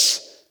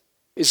this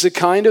is the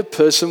kind of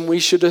person we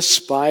should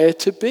aspire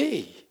to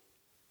be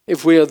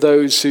if we are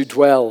those who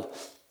dwell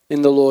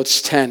in the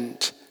Lord's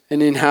tent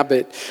and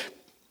inhabit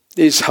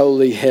his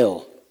holy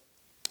hill.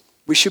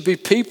 We should be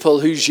people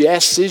whose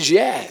yes is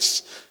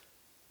yes,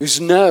 whose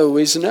no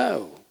is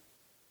no.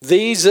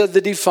 These are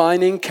the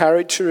defining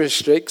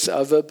characteristics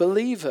of a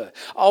believer.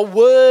 Our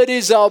word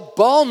is our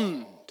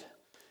bond,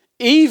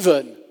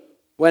 even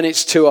when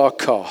it's to our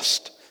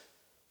cost.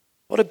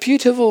 What a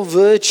beautiful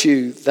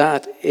virtue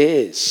that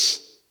is.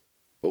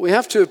 But we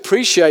have to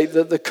appreciate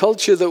that the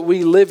culture that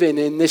we live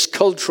in this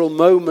cultural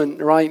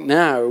moment right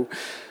now,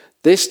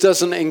 this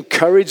doesn't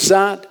encourage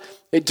that.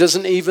 It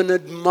doesn't even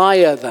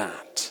admire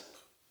that.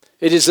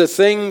 It is a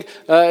thing,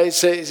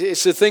 it's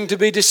a thing to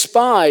be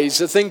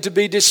despised, a thing to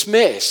be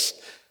dismissed.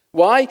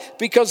 Why?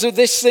 Because of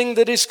this thing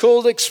that is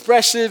called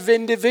expressive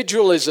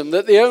individualism,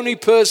 that the only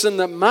person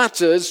that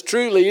matters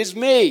truly is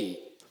me.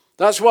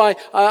 That's why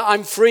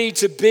I'm free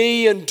to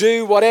be and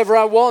do whatever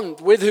I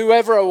want, with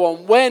whoever I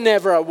want,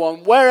 whenever I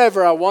want,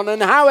 wherever I want,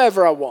 and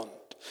however I want.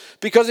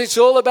 Because it's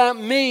all about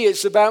me.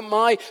 It's about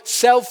my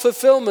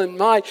self-fulfillment,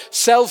 my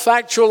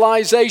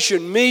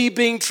self-actualization, me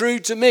being true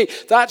to me.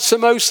 That's the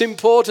most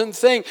important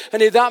thing.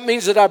 And if that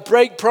means that I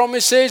break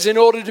promises in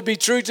order to be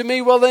true to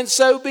me, well then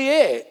so be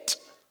it.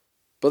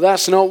 But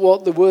that's not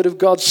what the Word of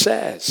God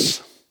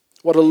says.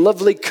 What a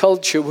lovely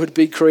culture would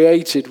be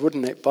created,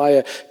 wouldn't it, by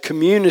a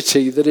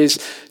community that is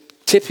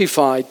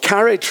typified,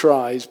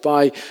 characterized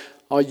by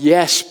our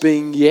yes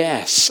being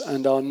yes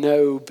and our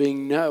no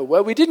being no.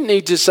 Well, we didn't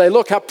need to say,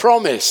 look, I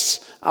promise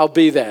I'll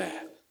be there.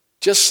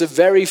 Just the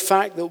very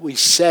fact that we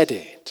said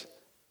it.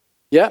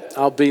 Yeah,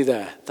 I'll be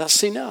there.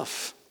 That's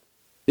enough.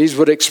 These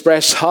would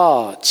express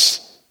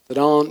hearts that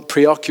aren't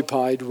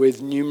preoccupied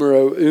with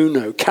numero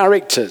uno,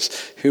 characters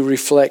who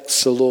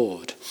reflects the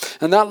Lord.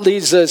 And that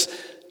leads us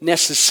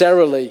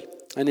necessarily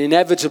and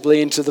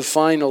inevitably into the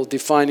final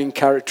defining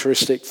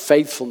characteristic,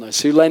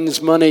 faithfulness. Who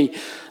lends money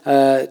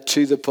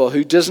to the poor,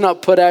 who does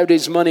not put out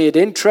his money at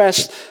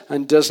interest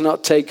and does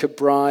not take a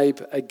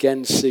bribe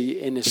against the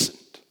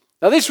innocent.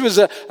 Now this was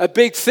a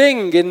big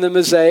thing in the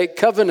Mosaic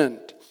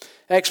covenant.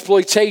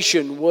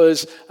 Exploitation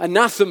was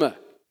anathema.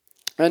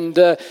 And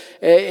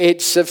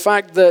it's a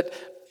fact that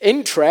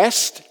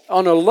interest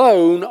on a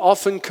loan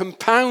often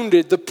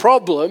compounded the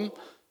problem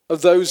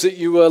of those that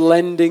you were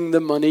lending the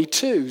money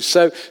to.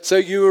 So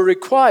you were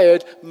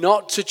required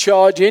not to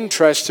charge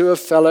interest to a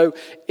fellow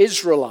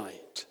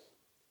Israelite.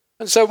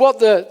 And so what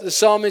the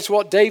psalmist,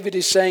 what David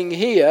is saying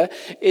here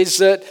is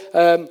that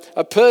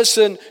a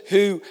person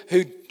who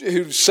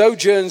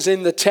sojourns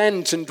in the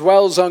tent and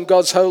dwells on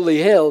God's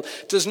holy hill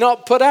does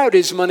not put out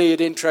his money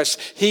at interest.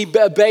 He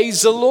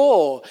obeys the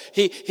law.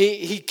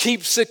 He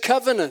keeps the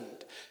covenant.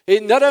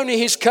 Not only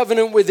his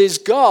covenant with his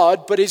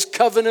God, but his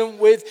covenant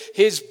with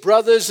his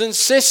brothers and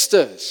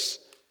sisters.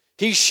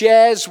 He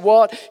shares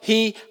what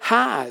he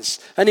has,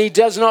 and he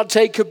does not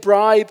take a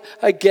bribe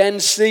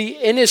against the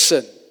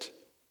innocent.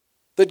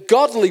 That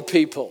godly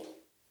people,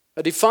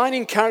 a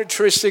defining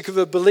characteristic of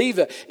a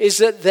believer, is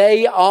that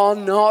they are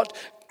not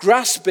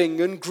grasping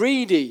and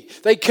greedy.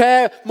 They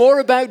care more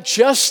about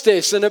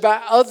justice and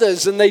about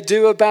others than they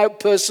do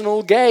about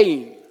personal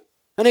gain.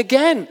 And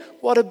again,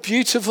 what a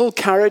beautiful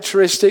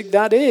characteristic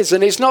that is.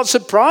 And it's not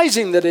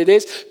surprising that it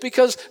is,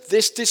 because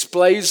this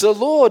displays the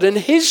Lord and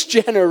his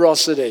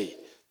generosity.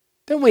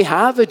 Don't we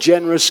have a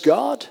generous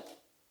God?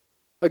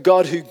 A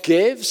God who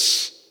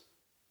gives,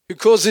 who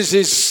causes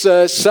his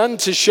sun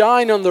to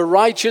shine on the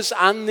righteous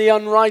and the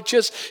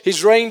unrighteous,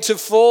 his rain to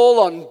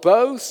fall on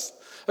both.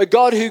 A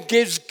God who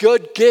gives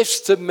good gifts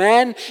to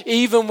men,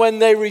 even when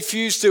they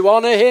refuse to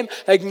honor him,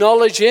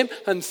 acknowledge him,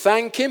 and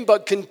thank him,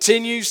 but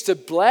continues to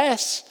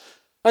bless.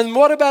 And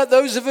what about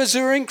those of us who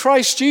are in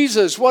Christ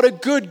Jesus? What a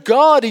good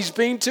God he's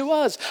been to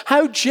us.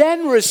 How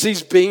generous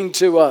he's been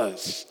to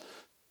us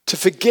to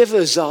forgive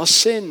us our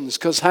sins,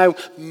 because how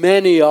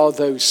many are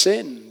those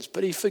sins?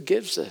 But he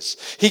forgives us.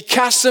 He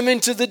casts them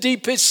into the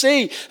deepest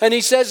sea, and he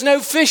says, no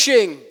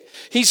fishing.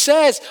 He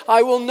says,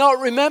 I will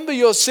not remember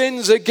your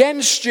sins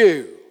against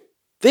you.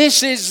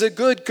 This is the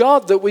good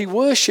God that we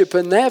worship,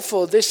 and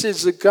therefore this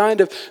is the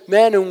kind of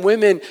men and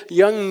women,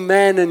 young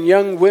men and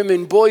young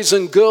women, boys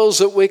and girls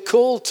that we're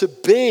called to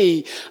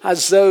be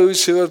as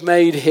those who have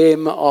made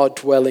him our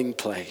dwelling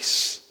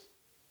place.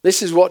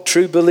 This is what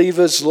true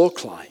believers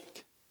look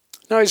like.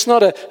 Now, it's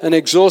not an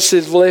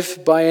exhaustive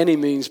list by any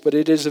means, but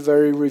it is a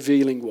very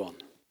revealing one.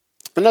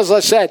 And as I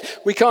said,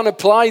 we can't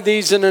apply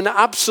these in an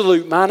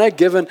absolute manner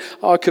given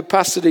our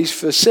capacities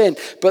for sin,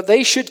 but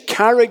they should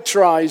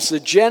characterize the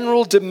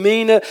general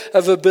demeanor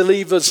of a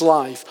believer's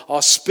life,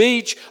 our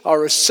speech,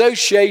 our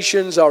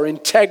associations, our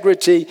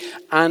integrity,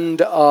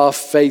 and our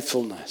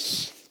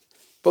faithfulness.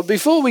 But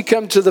before we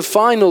come to the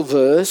final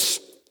verse,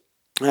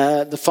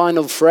 the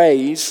final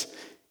phrase,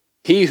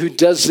 he who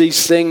does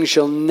these things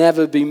shall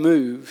never be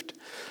moved,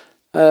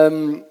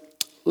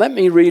 let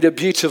me read a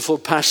beautiful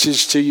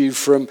passage to you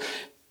from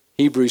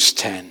Hebrews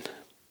 10.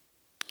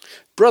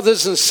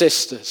 Brothers and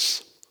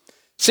sisters,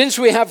 since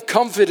we have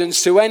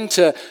confidence to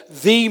enter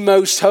the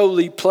most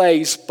holy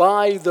place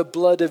by the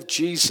blood of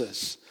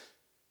Jesus,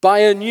 by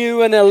a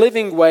new and a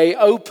living way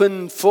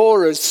opened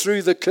for us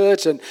through the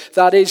curtain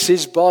that is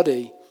his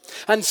body,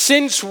 And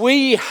since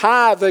we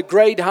have a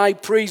great high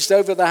priest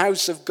over the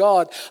house of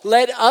God,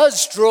 let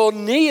us draw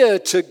near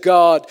to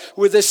God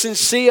with a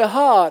sincere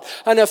heart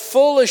and a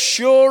full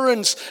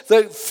assurance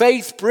that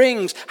faith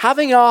brings,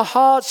 having our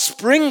hearts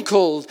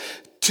sprinkled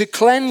to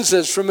cleanse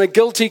us from a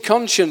guilty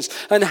conscience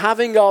and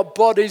having our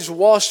bodies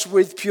washed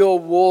with pure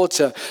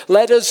water.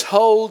 Let us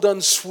hold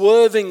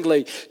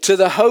unswervingly to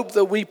the hope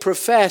that we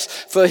profess,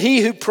 for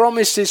he who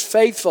promised is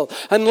faithful.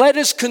 And let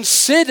us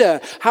consider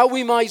how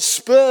we might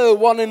spur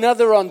one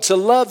another on to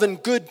love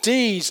and good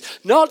deeds,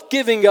 not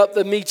giving up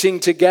the meeting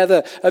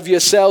together of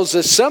yourselves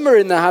as some are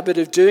in the habit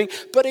of doing,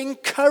 but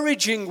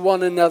encouraging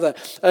one another,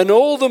 and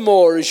all the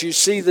more as you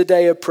see the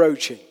day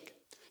approaching.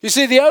 You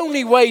see, the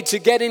only way to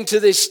get into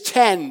this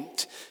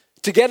tent,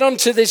 to get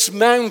onto this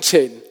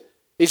mountain,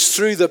 is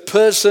through the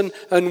person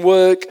and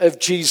work of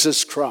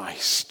Jesus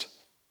Christ.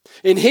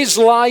 In his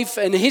life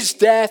and his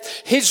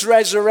death, his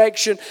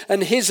resurrection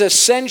and his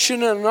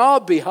ascension on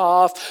our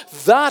behalf,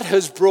 that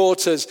has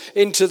brought us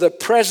into the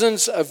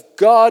presence of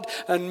God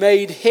and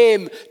made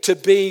him to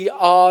be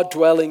our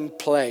dwelling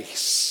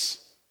place.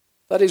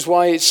 That is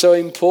why it's so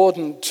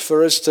important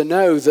for us to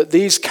know that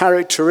these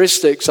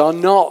characteristics are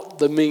not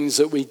the means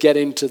that we get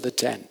into the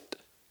tent,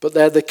 but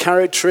they're the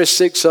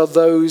characteristics of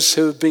those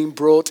who have been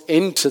brought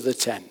into the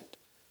tent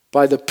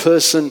by the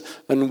person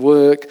and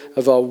work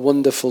of our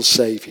wonderful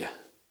Savior.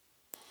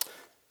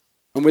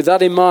 And with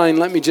that in mind,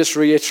 let me just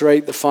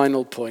reiterate the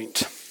final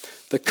point,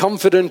 the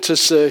confident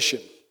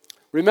assertion.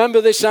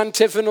 Remember this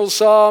antiphonal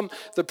psalm?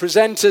 The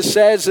presenter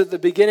says at the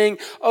beginning,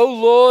 O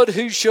Lord,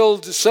 who shall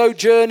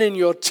sojourn in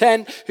your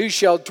tent? Who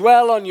shall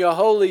dwell on your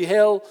holy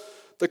hill?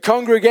 The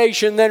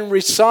congregation then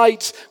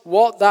recites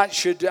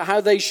how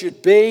they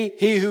should be.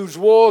 He who's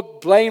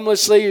walked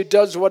blamelessly, who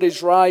does what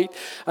is right.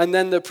 And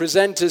then the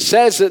presenter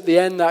says at the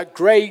end that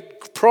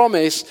great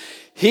promise,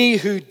 he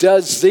who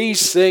does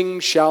these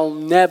things shall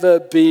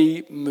never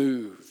be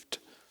moved.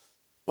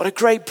 What a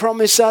great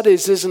promise that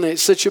is, isn't it?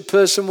 Such a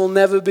person will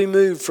never be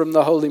moved from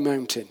the holy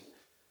mountain.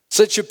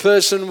 Such a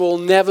person will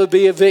never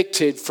be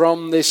evicted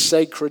from this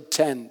sacred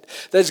tent.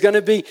 There's going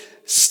to be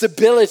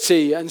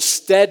stability and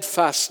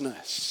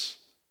steadfastness.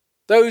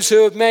 Those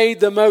who have made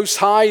the Most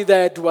High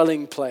their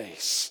dwelling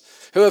place,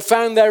 who have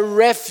found their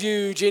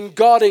refuge in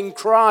God in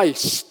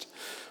Christ,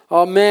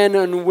 are men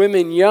and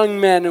women,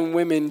 young men and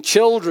women,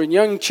 children,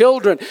 young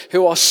children,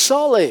 who are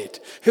solid,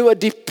 who are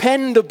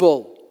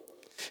dependable,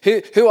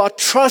 who are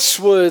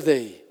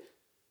trustworthy,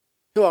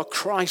 who are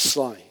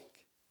Christ-like,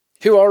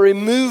 who are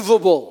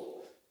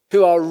immovable,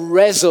 who are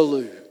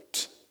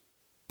resolute.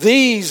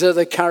 These are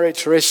the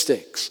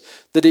characteristics,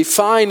 the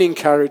defining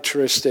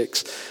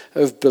characteristics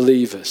of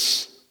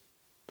believers.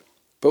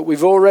 But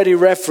we've already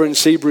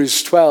referenced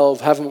Hebrews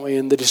 12, haven't we,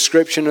 in the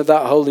description of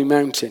that holy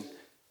mountain.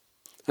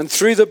 And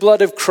through the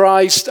blood of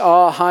Christ,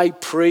 our high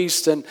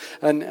priest and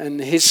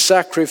his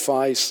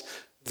sacrifice,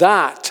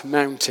 that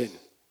mountain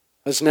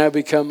has now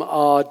become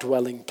our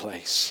dwelling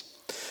place.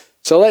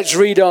 So let's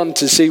read on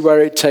to see where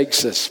it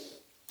takes us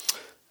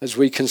as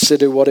we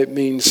consider what it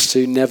means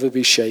to never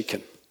be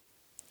shaken.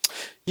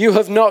 You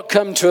have not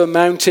come to a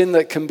mountain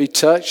that can be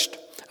touched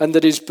and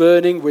that is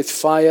burning with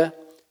fire,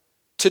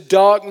 to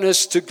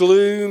darkness, to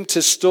gloom,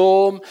 to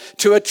storm,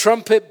 to a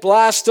trumpet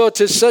blast, or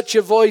to such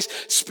a voice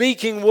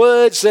speaking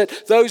words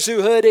that those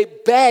who heard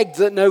it begged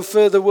that no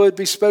further word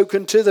be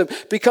spoken to them,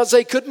 because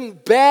they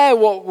couldn't bear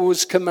what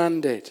was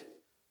commanded.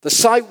 The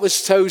sight was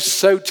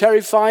so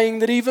terrifying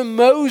that even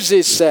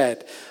Moses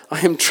said,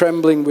 I am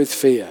trembling with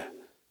fear.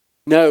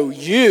 No,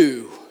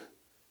 you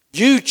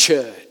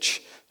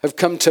church, have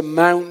come to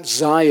Mount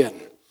Zion,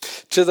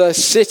 to the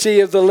city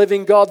of the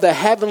living God, the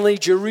heavenly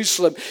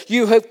Jerusalem.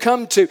 You have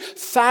come to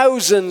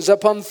thousands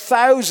upon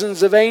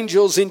thousands of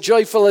angels in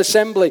joyful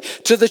assembly,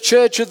 to the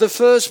church of the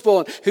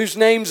firstborn, whose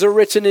names are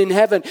written in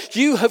heaven.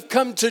 You have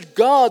come to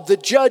God, the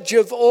judge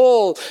of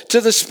all, to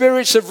the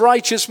spirits of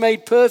righteous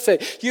made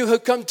perfect. You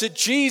have come to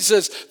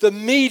Jesus, the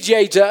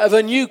mediator of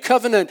a new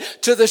covenant,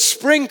 to the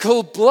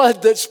sprinkled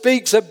blood that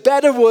speaks a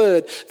better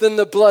word than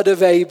the blood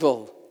of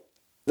Abel.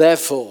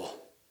 Therefore,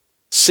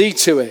 see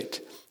to it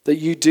that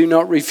you do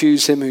not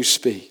refuse him who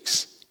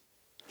speaks.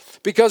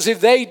 Because if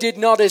they did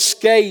not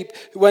escape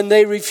when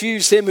they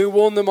refused him who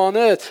warned them on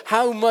earth,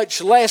 how much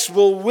less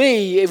will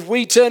we if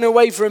we turn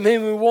away from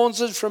him who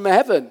warns us from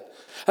heaven?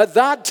 At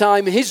that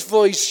time his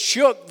voice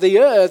shook the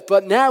earth,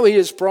 but now he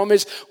has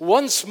promised,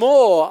 once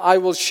more I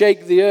will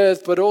shake the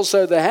earth, but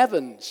also the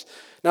heavens.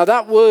 Now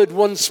that word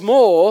once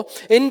more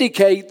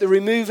indicate the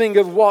removing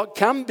of what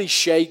can be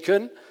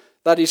shaken,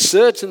 that is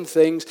certain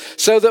things,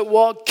 so that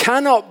what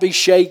cannot be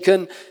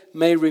shaken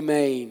may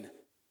remain.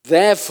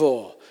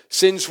 Therefore,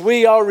 since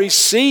we are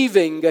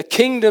receiving a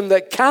kingdom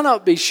that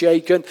cannot be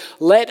shaken,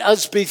 let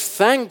us be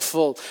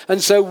thankful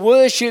and so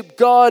worship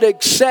God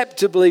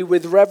acceptably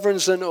with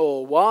reverence and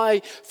awe.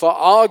 Why? For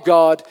our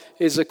God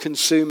is a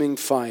consuming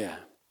fire.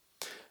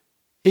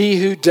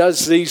 He who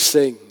does these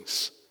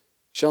things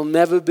shall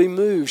never be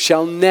moved,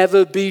 shall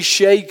never be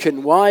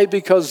shaken. Why?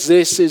 Because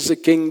this is the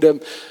kingdom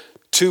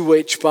to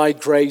which by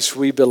grace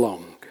we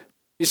belong.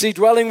 You see,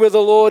 dwelling with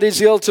the Lord is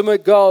the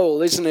ultimate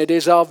goal, isn't it?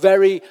 Is our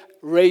very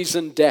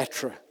raison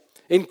d'etre.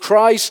 In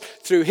Christ,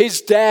 through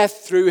his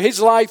death, through his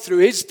life, through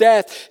his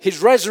death,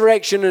 his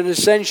resurrection and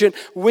ascension,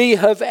 we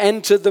have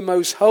entered the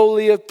most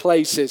holy of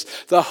places.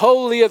 The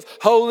Holy of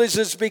Holies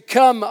has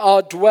become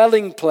our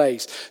dwelling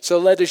place. So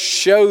let us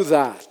show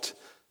that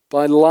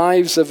by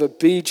lives of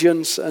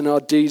obedience and our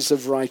deeds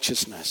of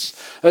righteousness.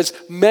 As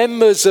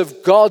members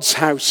of God's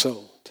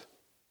household,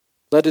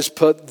 let us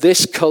put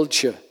this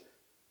culture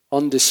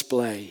on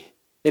display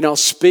in our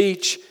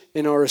speech,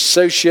 in our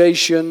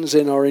associations,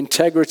 in our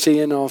integrity,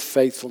 in our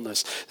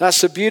faithfulness.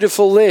 That's a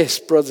beautiful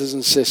list, brothers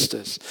and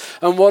sisters.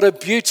 And what a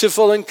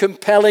beautiful and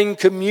compelling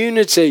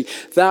community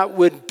that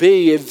would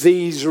be if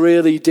these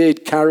really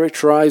did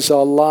characterize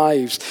our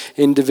lives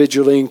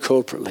individually and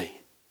corporately.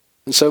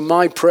 And so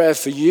my prayer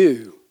for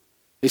you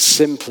is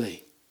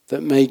simply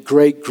that may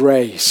great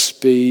grace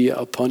be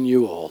upon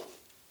you all.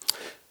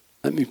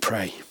 Let me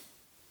pray.